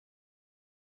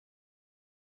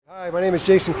Hi, my name is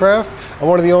Jason Kraft. I'm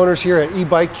one of the owners here at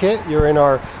EBikeKit. You're in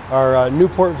our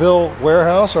Newportville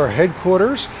warehouse, our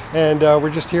headquarters, and we're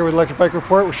just here with Electric Bike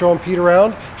Report. We're showing Pete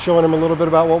around, showing him a little bit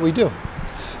about what we do.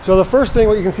 So the first thing,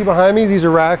 what you can see behind me, these are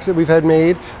racks that we've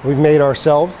made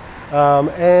ourselves.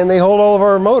 And they hold all of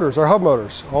our motors, our hub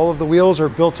motors. All of the wheels are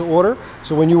built to order.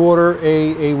 So when you order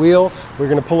a wheel, we're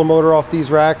going to pull a motor off these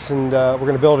racks and we're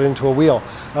going to build it into a wheel.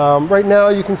 Right now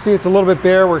you can see it's a little bit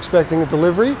bare. We're expecting a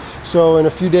delivery. So in a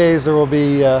few days there will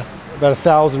be about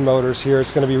 1,000 motors here.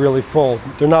 It's going to be really full.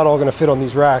 They're not all going to fit on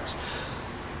these racks.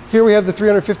 Here we have the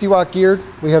 350 watt geared.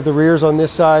 We have the rears on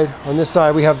this side. On this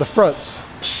side we have the fronts.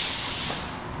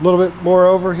 A little bit more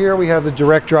over here we have the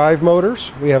direct drive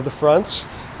motors. We have the fronts.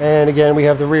 And again, we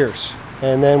have the rears.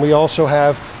 And then we also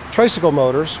have tricycle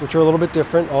motors, which are a little bit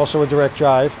different, also a direct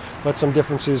drive, but some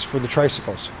differences for the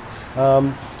tricycles.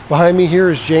 Behind me here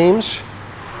is James,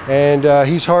 and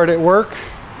he's hard at work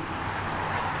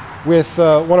with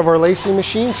one of our lacing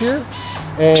machines here.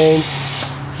 And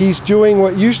he's doing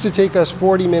what used to take us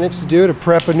 40 minutes to do, to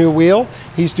prep a new wheel.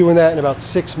 He's doing that in about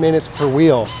 6 minutes per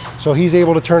wheel. So he's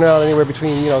able to turn out anywhere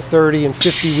between 30 and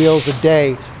 50 wheels a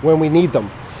day when we need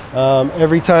them.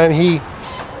 Every time he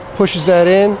pushes that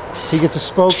in, he gets a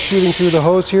spoke shooting through the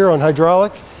hose here on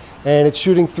hydraulic, and it's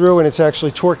shooting through and it's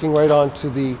actually torquing right on to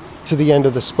the end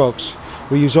of the spokes.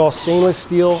 We use all stainless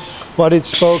steel butted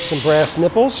spokes and brass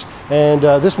nipples, and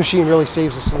this machine really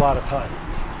saves us a lot of time.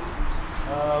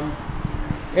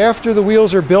 After the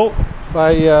wheels are built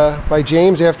by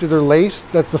James, after they're laced,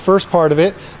 that's the first part of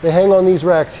it, they hang on these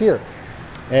racks here.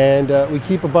 And we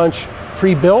keep a bunch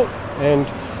pre-built, and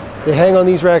they hang on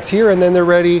these racks here, and then they're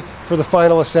ready for the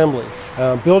final assembly.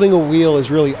 Building a wheel is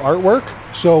really artwork,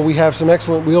 so we have some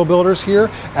excellent wheel builders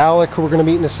here. Alec, who we're going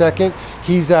to meet in a second,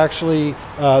 he's actually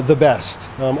the best.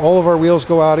 All of our wheels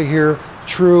go out of here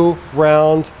true,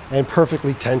 round, and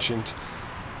perfectly tensioned.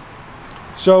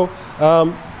 So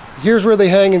here's where they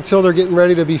hang until they're getting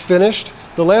ready to be finished.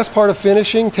 The last part of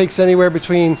finishing takes anywhere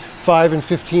between 5 and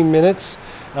 15 minutes.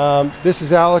 This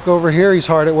is Alec over here. He's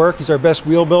hard at work. He's our best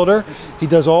wheel builder. He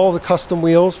does all the custom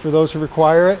wheels for those who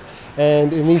require it.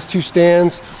 And in these two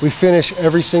stands, we finish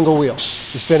every single wheel.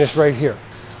 It's finished right here.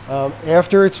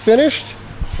 After it's finished,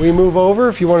 we move over,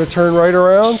 if you want to turn right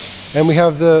around, and we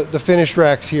have the finished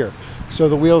racks here. So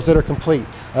the wheels that are complete.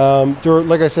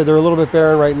 Like I said, they're a little bit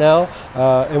barren right now,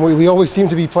 and we always seem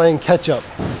to be playing catch up.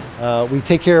 We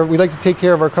like to take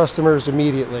care of our customers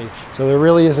immediately. So there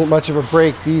really isn't much of a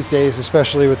break these days,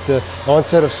 especially with the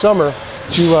onset of summer,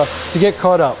 to get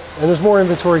caught up. And there's more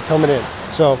inventory coming in.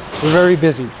 So we're very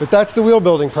busy, but that's the wheel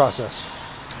building process.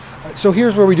 So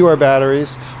here's where we do our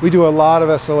batteries. We do a lot of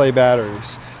SLA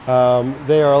batteries.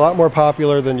 They are a lot more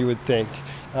popular than you would think.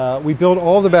 We build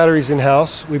all the batteries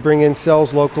in-house. We bring in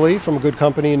cells locally from a good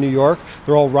company in New York.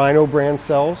 They're all Rhino brand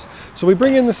cells. So we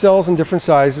bring in the cells in different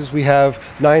sizes. We have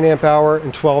 9 amp hour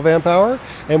and 12 amp hour,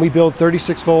 and we build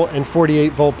 36 volt and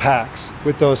 48 volt packs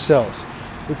with those cells.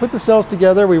 We put the cells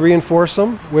together, we reinforce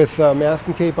them with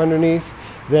masking tape underneath.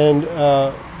 Then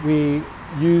we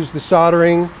use the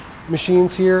soldering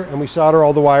machines here, and we solder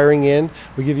all the wiring in.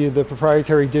 We give you the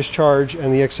proprietary discharge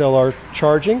and the XLR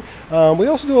charging. We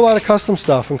also do a lot of custom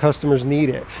stuff when customers need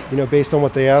it, based on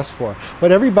what they ask for.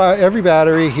 But every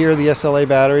battery here, the SLA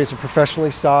batteries, are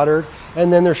professionally soldered,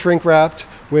 and then they're shrink wrapped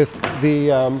with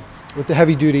the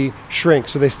heavy duty shrink,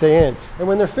 so they stay in. And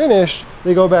when they're finished,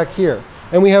 they go back here.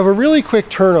 And we have a really quick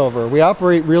turnover. We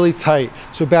operate really tight.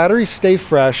 So batteries stay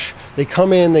fresh. They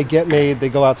come in, they get made, they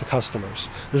go out to customers.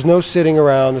 There's no sitting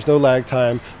around, there's no lag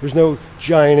time, there's no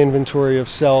giant inventory of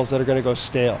cells that are gonna go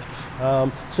stale.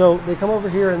 So they come over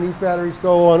here, and these batteries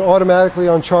go on automatically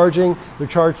on charging. They're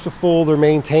charged to full, they're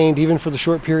maintained even for the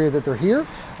short period that they're here.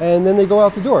 And then they go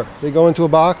out the door. They go into a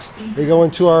box, they go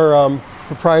into our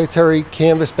proprietary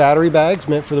canvas battery bags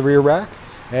meant for the rear rack.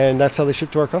 And that's how they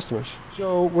ship to our customers.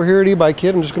 So we're here at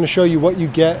EBikeKit. I'm just going to show you what you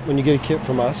get when you get a kit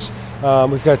from us.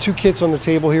 We've got 2 kits on the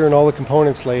table here and all the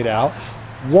components laid out.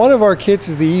 One of our kits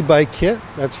is the EBikeKit.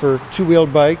 That's for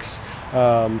 2-wheeled bikes,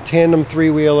 tandem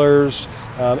 3-wheelers,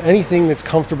 anything that's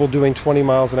comfortable doing 20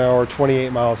 miles an hour,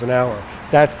 28 miles an hour.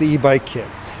 That's the EBikeKit.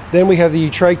 Then we have the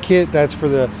e-trike kit. That's for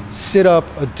the sit-up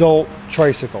adult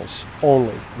tricycles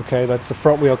only. Okay, that's the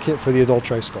front wheel kit for the adult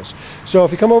tricycles. So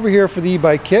if you come over here for the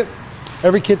EBikeKit,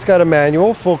 every kit's got a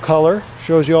manual, full color,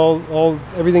 shows you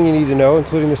everything you need to know,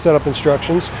 including the setup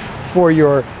instructions for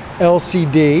your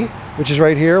LCD, which is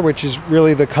right here, which is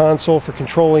really the console for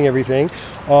controlling everything.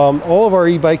 All of our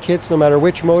e-bike kits, no matter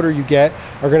which motor you get,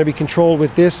 are going to be controlled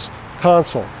with this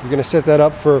console. You're going to set that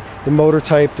up for the motor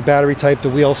type, the battery type, the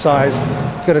wheel size.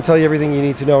 It's going to tell you everything you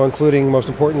need to know, including, most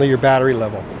importantly, your battery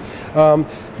level.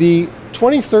 The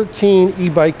 2013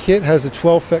 EBikeKit has a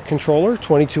 12 FET controller,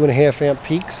 22.5 amp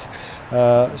peaks.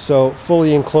 So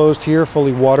fully enclosed here,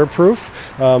 fully waterproof.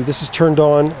 This is turned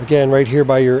on again right here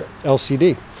by your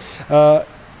LCD.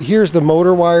 Here's the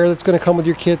motor wire that's going to come with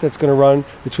your kit that's going to run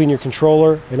between your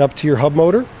controller and up to your hub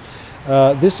motor.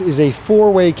 This is a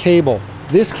 4-way cable.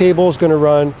 This cable is going to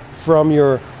run from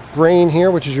your brain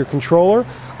here, which is your controller,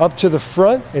 up to the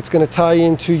front. It's going to tie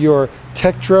into your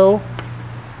Tektro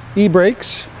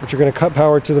e-brakes, which are going to cut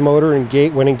power to the motor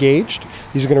when engaged.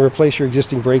 These are going to replace your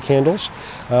existing brake handles,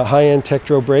 high-end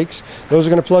Tektro brakes. Those are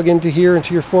going to plug into here,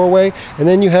 into your 4-way. And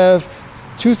then you have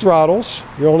 2 throttles.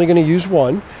 You're only going to use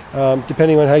one.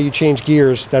 Depending on how you change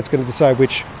gears, that's going to decide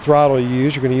which throttle you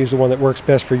use. You're going to use the one that works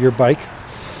best for your bike.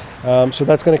 So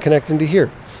that's going to connect into here.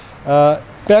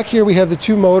 Back here we have the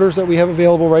 2 motors that we have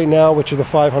available right now, which are the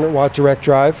 500-watt direct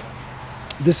drive.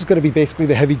 This is going to be basically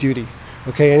the heavy duty.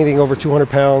 Okay, anything over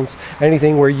 200 pounds,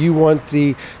 anything where you want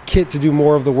the kit to do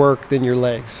more of the work than your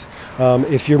legs.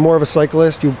 If you're more of a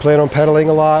cyclist, you plan on pedaling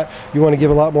a lot, you want to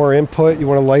give a lot more input, you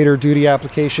want a lighter duty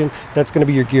application, that's going to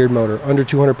be your geared motor, under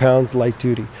 200 pounds, light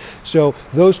duty. So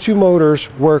those 2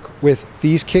 motors work with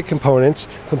these kit components,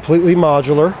 completely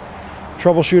modular,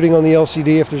 troubleshooting on the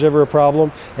LCD if there's ever a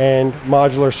problem, and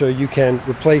modular so you can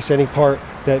replace any part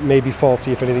that may be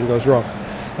faulty if anything goes wrong.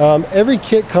 Every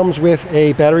kit comes with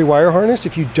a battery wire harness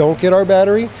if you don't get our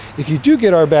battery. If you do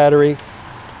get our battery,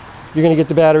 you're going to get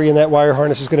the battery, and that wire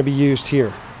harness is going to be used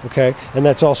here, okay? And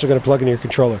that's also going to plug into your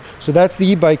controller. So that's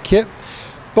the EBikeKit.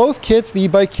 Both kits, the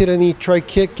EBikeKit and the e-trike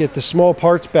kit, get the small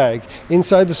parts bag.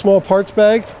 Inside the small parts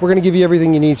bag, we're going to give you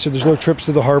everything you need so there's no trips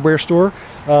to the hardware store.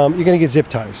 You're going to get zip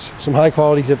ties, some high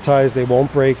quality zip ties. They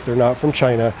won't break. They're not from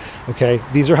China. Okay,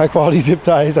 these are high quality zip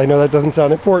ties. I know that doesn't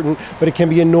sound important, but it can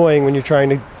be annoying when you're trying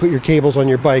to put your cables on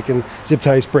your bike and zip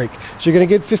ties break. So you're going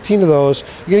to get 15 of those.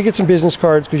 You're going to get some business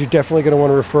cards because you're definitely going to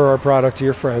want to refer our product to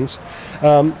your friends.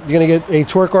 You're going to get a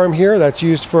torque arm here that's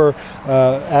used for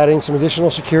adding some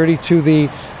additional security to the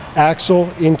axle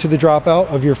into the dropout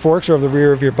of your forks or of the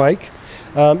rear of your bike.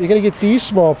 You're going to get these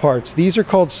small parts. These are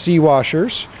called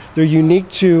C-washers. They're unique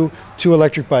to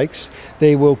electric bikes.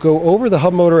 They will go over the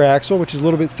hub motor axle, which is a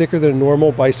little bit thicker than a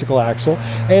normal bicycle axle,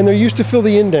 and they're used to fill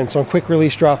the indents on quick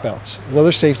release dropouts.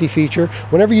 Another safety feature.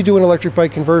 Whenever you do an electric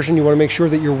bike conversion, you want to make sure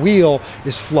that your wheel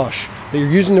is flush, that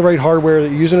you're using the right hardware, that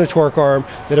you're using a torque arm,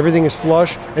 that everything is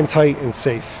flush and tight and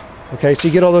safe. Okay, so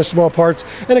you get all those small parts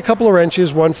and a couple of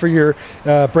wrenches, one for your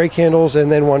brake handles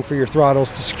and then one for your throttles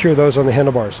to secure those on the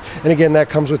handlebars. And again, that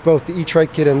comes with both the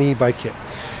e-trike kit and the e-BikeKit.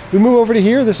 We move over to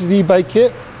here. This is the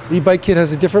e-BikeKit. The e-BikeKit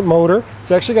has a different motor.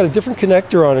 It's actually got a different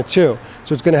connector on it too.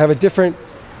 So it's going to have a different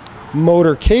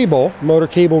motor cable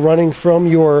running from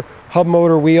your hub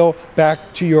motor wheel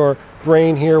back to your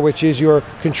brain here, which is your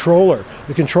controller.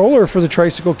 The controller for the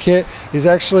tricycle kit is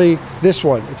actually this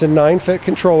one. It's a 9 FET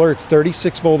controller. It's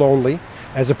 36 volt only,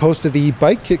 as opposed to the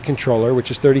e-BikeKit controller,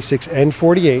 which is 36 and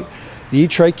 48. The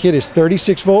e-trike kit is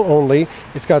 36 volt only.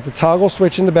 It's got the toggle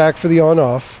switch in the back for the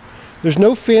on-off. There's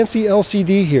no fancy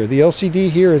LCD here. The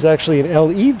LCD here is actually an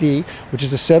LED, which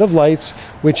is a set of lights,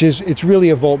 it's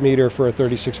really a voltmeter for a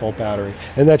 36 volt battery.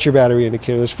 And that's your battery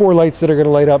indicator. There's 4 lights that are going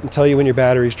to light up and tell you when your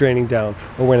battery is draining down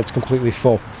or when it's completely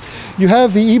full. You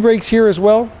have the e-brakes here as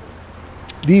well.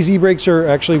 These e-brakes are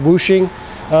actually whooshing.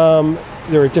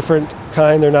 They're a different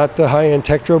kind. They're not the high-end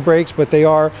Tektro brakes, but they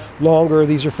are longer.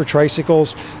 These are for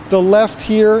tricycles. The left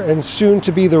here and soon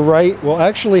to be the right will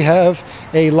actually have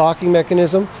a locking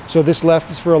mechanism. So this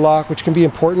left is for a lock, which can be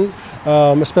important,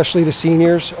 especially to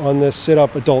seniors on the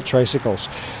sit-up adult tricycles.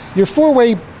 Your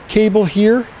 4-way cable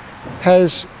here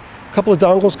has a couple of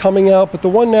dongles coming out, but the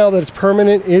one now that it's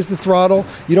permanent is the throttle.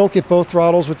 You don't get both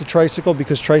throttles with the tricycle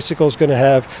because tricycle is going to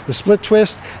have the split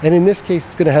twist, and in this case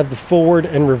it's going to have the forward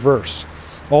and reverse.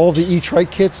 All of the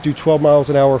e-trike kits do 12 miles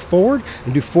an hour forward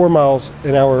and do 4 miles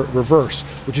an hour reverse,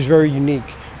 which is very unique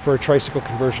for a tricycle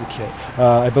conversion kit.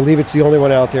 I believe it's the only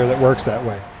one out there that works that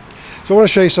way. So I want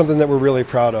to show you something that we're really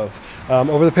proud of.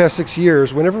 Over the past 6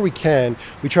 years, whenever we can,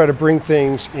 we try to bring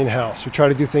things in-house. We try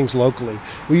to do things locally.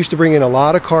 We used to bring in a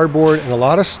lot of cardboard and a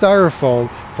lot of styrofoam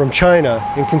from China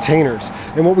in containers.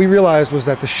 And what we realized was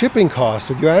that the shipping cost,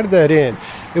 when you added that in,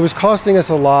 it was costing us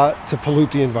a lot to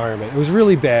pollute the environment. It was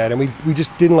really bad, and we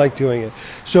just didn't like doing it.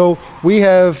 So we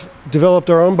have developed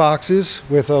our own boxes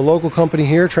with a local company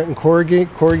here, Trenton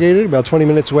Corrugated, about 20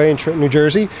 minutes away in Trenton, New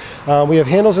Jersey. We have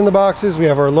handles in the boxes. We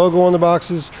have our logo on the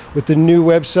boxes with the new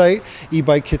website,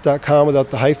 EBikeKit.com without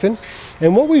the hyphen.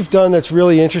 And what we've done that's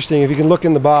really interesting, if you can look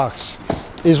in the box,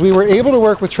 is we were able to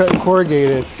work with Trenton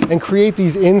Corrugated and create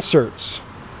these inserts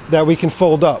that we can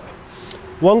fold up.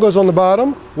 One goes on the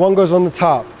bottom, one goes on the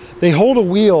top. They hold a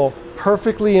wheel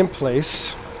perfectly in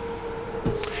place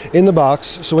in the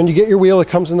box. So when you get your wheel, it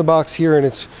comes in the box here, and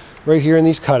it's right here in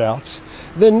these cutouts.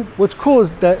 Then what's cool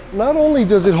is that not only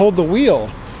does it hold the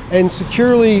wheel and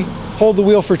securely hold the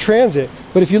wheel for transit,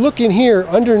 but if you look in here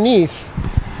underneath,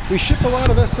 we ship a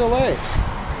lot of SLA.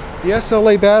 The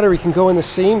SLA battery can go in the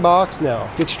same box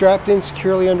now, get strapped in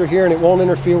securely under here, and it won't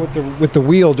interfere with the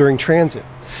wheel during transit.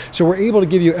 So we're able to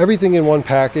give you everything in one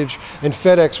package, and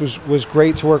FedEx was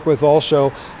great to work with,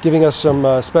 also giving us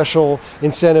some special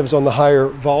incentives on the higher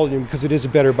volume because it is a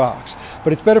better box.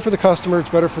 But it's better for the customer, it's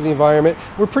better for the environment.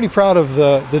 We're pretty proud of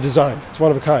the design. It's one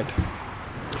of a kind.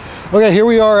 Okay, here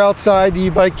we are outside the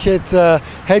EBikeKit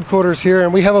headquarters here,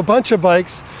 and we have a bunch of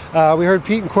bikes. We heard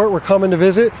Pete and Court were coming to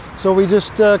visit, so we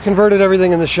just converted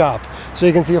everything in the shop. So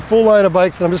you can see a full line of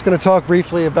bikes, and I'm just going to talk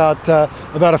briefly about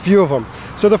a few of them.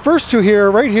 So the first two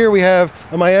here, right here we have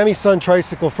a Miami Sun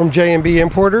tricycle from J&B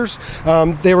Importers.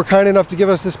 They were kind enough to give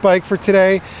us this bike for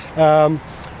today.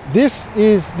 This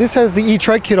has the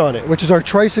e-trike kit on it, which is our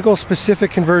tricycle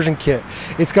specific conversion kit.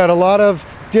 It's got a lot of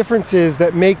differences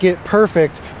that make it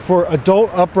perfect for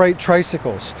adult upright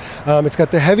tricycles. It's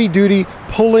got the heavy duty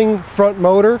pulling front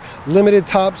motor, limited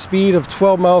top speed of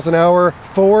 12 miles an hour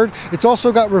forward. It's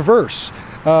also got reverse,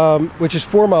 which is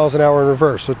 4 miles an hour in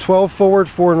reverse. So 12 forward,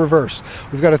 4 in reverse.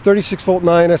 We've got a 36-volt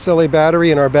 9 SLA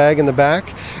battery in our bag in the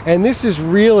back. And this is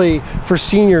really for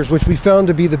seniors, which we found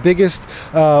to be the biggest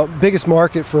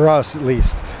market for us, at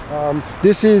least.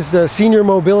 This is senior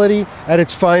mobility at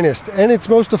its finest, and it's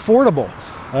most affordable.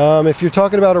 If you're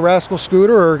talking about a Rascal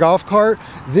scooter or a golf cart,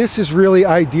 this is really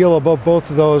ideal above both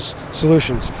of those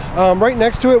solutions. Right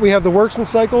next to it, we have the Worksman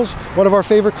Cycles. One of our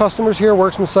favorite customers here,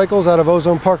 Worksman Cycles out of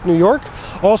Ozone Park, New York.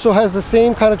 Also has the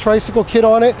same kind of tricycle kit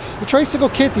on it. The tricycle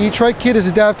kit, the e-trike kit, is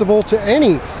adaptable to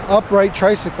any upright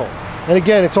tricycle. And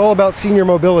again, it's all about senior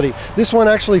mobility. This one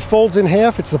actually folds in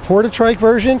half. It's the porta-trike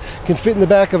version. Can fit in the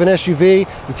back of an SUV.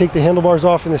 You take the handlebars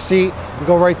off in the seat and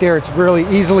go right there. It's really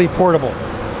easily portable.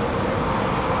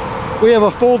 We have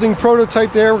a folding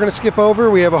prototype there we're going to skip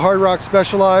over. We have a Hard Rock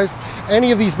Specialized.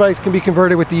 Any of these bikes can be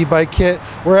converted with the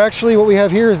e-BikeKit. We're actually, what we have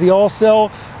here is the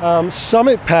all-cell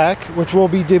Summit Pack, which will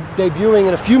be debuting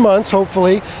in a few months,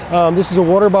 hopefully. This is a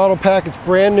water bottle pack. It's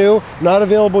brand new, not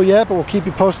available yet, but we'll keep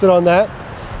you posted on that.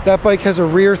 That bike has a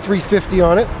rear 350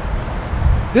 on it.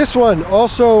 This one,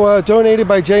 also donated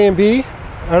by J&B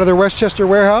out of their Westchester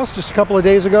warehouse just a couple of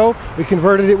days ago. We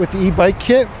converted it with the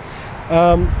e-BikeKit.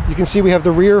 You can see we have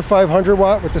the rear 500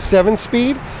 watt with the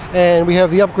 7-speed, and we have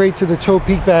the upgrade to the tow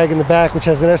peak bag in the back, which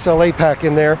has an SLA pack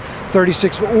in there.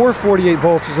 36 or 48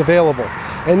 volts is available.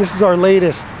 And this is our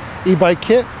latest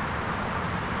e-BikeKit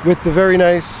with the very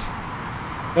nice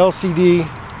LCD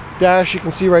dash you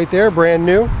can see right there, brand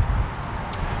new.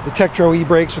 The Tektro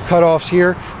e-brakes with cutoffs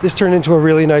here. This turned into a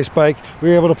really nice bike. We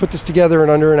were able to put this together in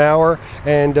under an hour,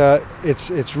 and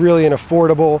it's really an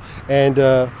affordable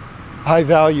and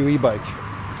high-value e-bike.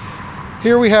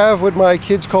 Here we have what my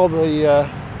kids call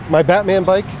my Batman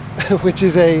bike, which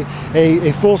is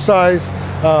a full-size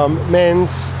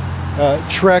men's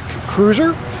Trek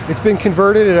cruiser. It's been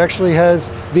converted. It actually has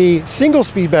the single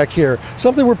speed back here,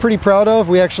 something we're pretty proud of.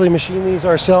 We actually machine these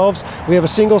ourselves. We have a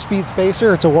single speed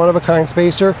spacer. It's a one-of-a-kind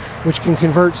spacer which can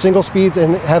convert single speeds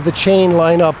and have the chain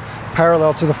line up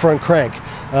parallel to the front crank.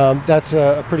 That's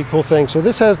a pretty cool thing. So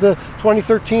this has the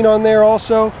 2013 on there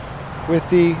also, with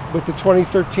the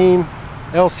 2013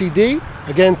 LCD.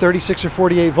 Again, 36 or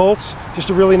 48 volts, just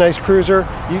a really nice cruiser.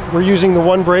 We're using the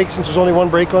one brake since there's only one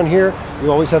brake on here. We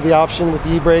always have the option with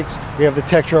the e-brakes. We have the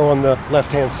Tektro on the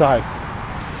left-hand side.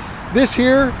 This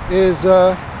here is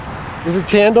a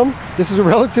tandem. This is a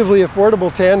relatively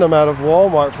affordable tandem out of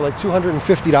Walmart for like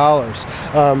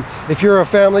 $250. If you're a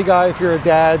family guy, if you're a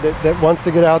dad that wants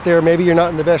to get out there, maybe you're not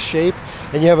in the best shape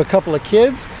and you have a couple of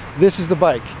kids, this is the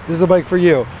bike. This is the bike for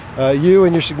you. You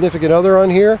and your significant other on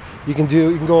here, you can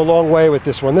go a long way with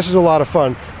this one. This is a lot of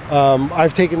fun.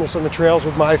 I've taken this on the trails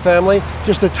with my family,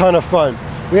 just a ton of fun.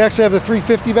 We actually have the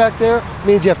 350 back there. It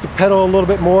means you have to pedal a little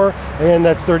bit more, and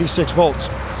that's 36 volts.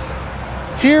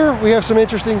 Here we have some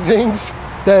interesting things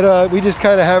that we just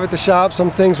kind of have at the shop.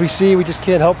 Some things we see, we just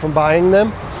can't help from buying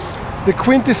them. The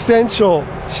quintessential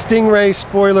Stingray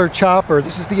spoiler chopper.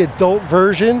 This is the adult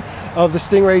version of the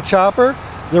Stingray chopper.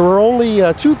 There were only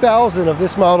 2,000 of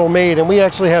this model made, and we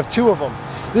actually have 2 of them.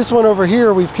 This one over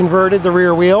here, we've converted the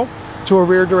rear wheel to a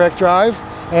rear direct drive,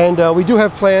 and we do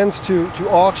have plans to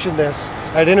auction this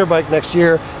at Interbike next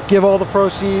year, give all the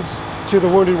proceeds to the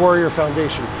Wounded Warrior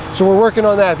Foundation. So we're working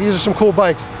on that. These are some cool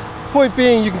bikes. Point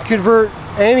being, you can convert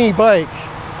any bike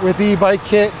with the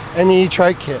e-BikeKit and the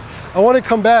e-trike kit. I want to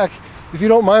come back if you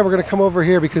don't mind, we're going to come over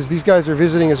here because these guys are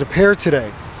visiting as a pair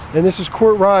today. And this is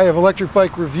Court Rye of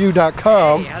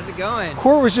electricbikereview.com. Hey, how's it going?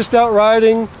 Court was just out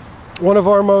riding one of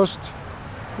our most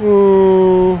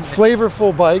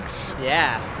flavorful bikes.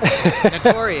 Yeah,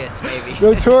 notorious maybe.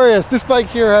 Notorious. This bike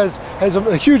here has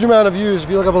a huge amount of views. If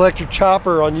you look up Electric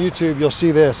Chopper on YouTube, you'll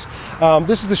see this.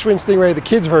 This is the Schwinn Stingray, the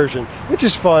kids version, which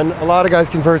is fun. A lot of guys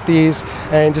convert these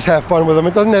and just have fun with them.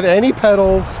 It doesn't have any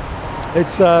pedals.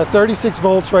 It's 36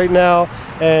 volts right now,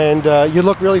 and you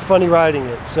look really funny riding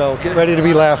it, so get ready to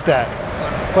be laughed at.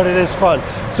 But it is fun.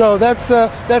 So that's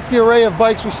the array of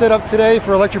bikes we set up today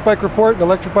for Electric Bike Report and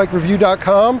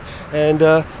electricbikereview.com, and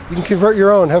you can convert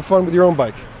your own, have fun with your own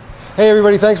bike. Hey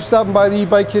everybody, thanks for stopping by the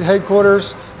EBikeKit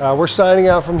headquarters. We're signing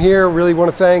out from here. Really want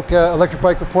to thank Electric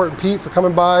Bike Report and Pete for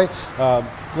coming by.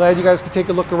 Glad you guys could take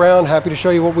a look around. Happy to show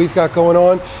you what we've got going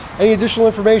on. Any additional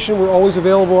information, we're always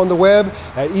available on the web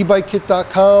at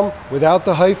ebikekit.com without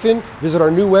the hyphen. Visit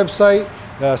our new website.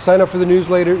 Sign up for the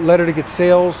newsletter to get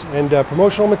sales and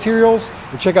promotional materials,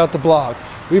 and check out the blog.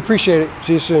 We appreciate it.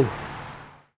 See you soon.